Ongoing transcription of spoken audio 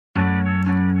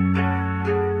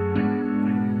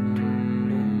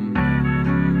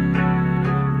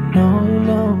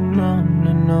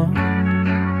no.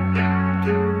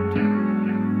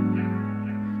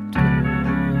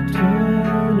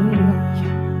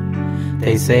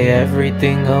 They say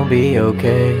everything gon' be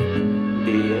okay.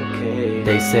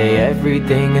 They say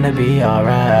everything gonna be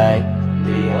alright.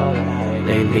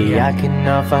 Lately I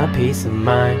cannot find peace of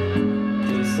mind,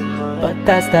 but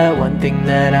that's that one thing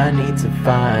that I need to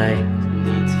find.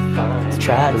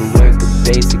 Try to work a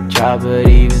basic job, but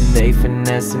even they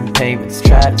finessing payments.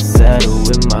 Try to settle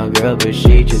with my girl, but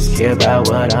she just care about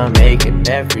what I'm making.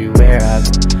 Everywhere I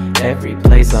go, every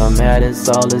place I'm at, it's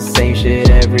all the same shit.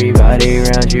 Everybody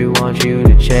around you wants you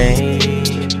to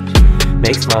change.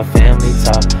 Makes my family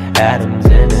talk, atoms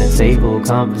in the table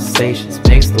conversations.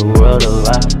 Makes the world a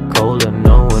lot colder,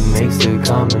 no one makes the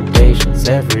accommodations.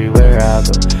 Everywhere I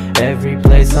go, every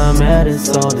place I'm at, it's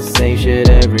all the same shit.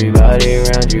 Everybody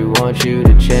around you wants you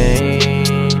to change.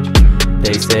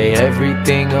 They say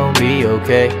everything gon' be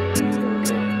okay.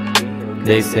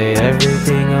 They say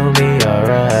everything gon' be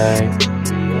alright.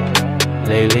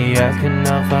 Lately I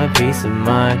cannot find peace of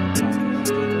mind,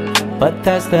 but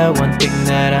that's that one thing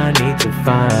that I need to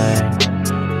find.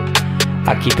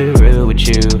 I keep it real with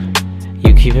you,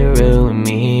 you keep it real with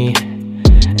me.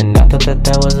 And I thought that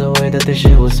that was the way that this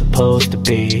shit was supposed to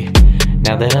be.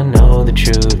 Now that I know the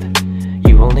truth,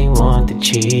 you only want the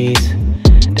cheese.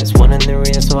 That's one of the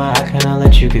reasons why I cannot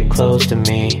let you get close to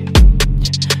me.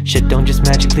 Shit don't just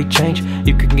magically change.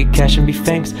 You can get cash and be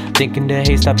famous, thinking that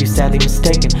hate stop you, sadly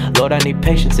mistaken. Lord, I need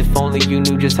patience. If only you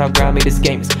knew just how grimy this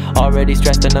game is. Already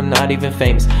stressed and I'm not even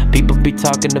famous. People be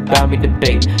talking about me,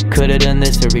 debate. Could've done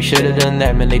this or we should've done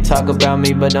that. Man, they talk about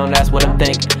me but don't ask what I'm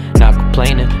thinking. Not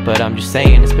complaining, but I'm just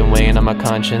saying it's been weighing on my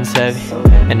conscience heavy.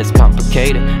 And it's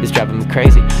complicated, it's driving me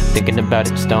crazy. Thinking about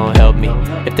it just don't help me.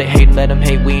 If they hate, let them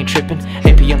hate, we ain't tripping.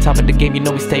 AP on top of the game, you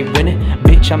know we stay winning.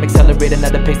 Bitch, I'm accelerating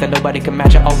at a pace that nobody can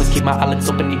match. I always keep my eyelids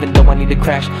open even though I need to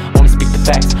crash. Only speak the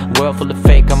facts, world full of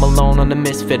fake. I'm alone on the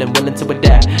misfit and willing to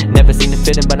adapt. Never seen it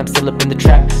fitting, but I'm still up in the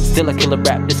trap. Still a killer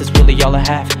rap, this is really all I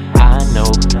have. I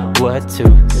know what to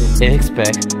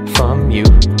expect from you.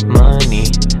 Money,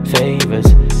 favors,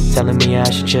 telling me I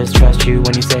should just trust you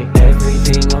when you say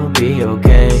everything gon' be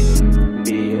okay.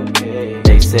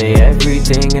 They say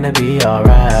everything gonna be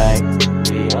alright.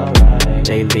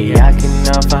 Lately I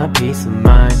cannot find peace of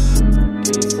mind,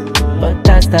 but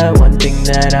that's that one thing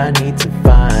that I need to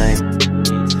find.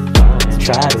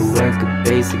 Try to work a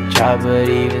basic job, but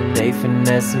even they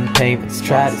finessing payments.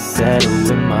 Try to settle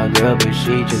with my girl, but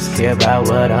she just care about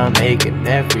what I'm making.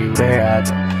 Everywhere I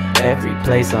go, every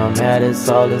place I'm at, it's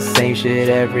all the same shit.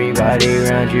 Everybody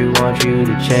around you wants you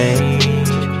to change.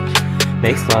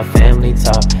 Makes my family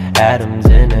talk, atoms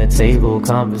in the table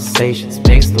conversations.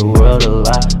 Makes the world a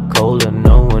lot colder,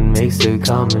 no one makes the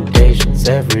accommodations.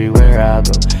 Everywhere I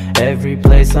go, every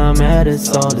place I'm at,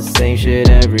 it's all the same shit.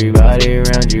 Everybody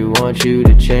around you wants you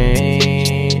to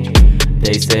change.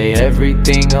 They say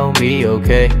everything gon' be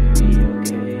okay.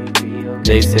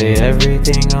 They say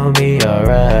everything gon' be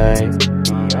alright.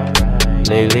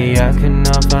 Lately I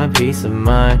cannot find peace of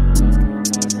mind,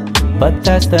 but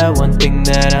that's that one thing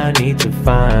that I need to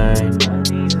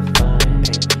find.